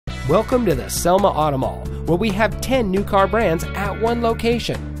Welcome to the Selma Auto Mall, where we have 10 new car brands at one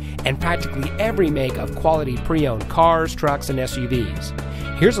location, and practically every make of quality pre-owned cars, trucks, and SUVs.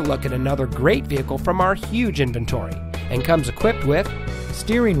 Here's a look at another great vehicle from our huge inventory, and comes equipped with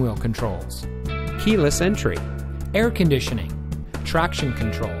steering wheel controls, keyless entry, air conditioning, traction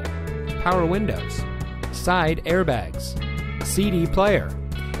control, power windows, side airbags, CD player,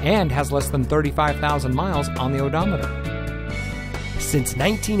 and has less than 35,000 miles on the odometer. Since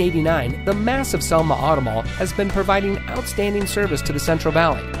 1989, the massive Selma Auto Mall has been providing outstanding service to the Central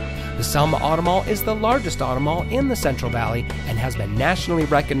Valley. The Selma Auto Mall is the largest auto mall in the Central Valley and has been nationally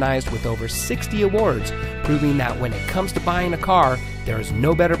recognized with over 60 awards, proving that when it comes to buying a car, there is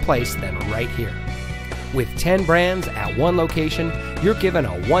no better place than right here. With 10 brands at one location, you're given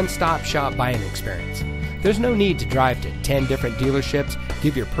a one-stop shop buying experience. There's no need to drive to 10 different dealerships,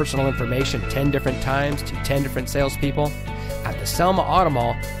 give your personal information 10 different times to 10 different salespeople. At the Selma Auto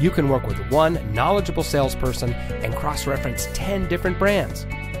Mall, you can work with one knowledgeable salesperson and cross-reference 10 different brands.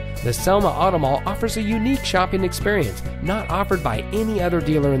 The Selma Auto Mall offers a unique shopping experience not offered by any other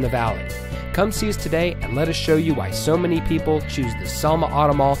dealer in the valley. Come see us today and let us show you why so many people choose the Selma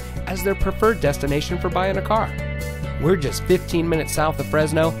Auto Mall as their preferred destination for buying a car. We're just 15 minutes south of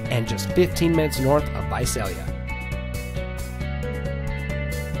Fresno and just 15 minutes north of Visalia.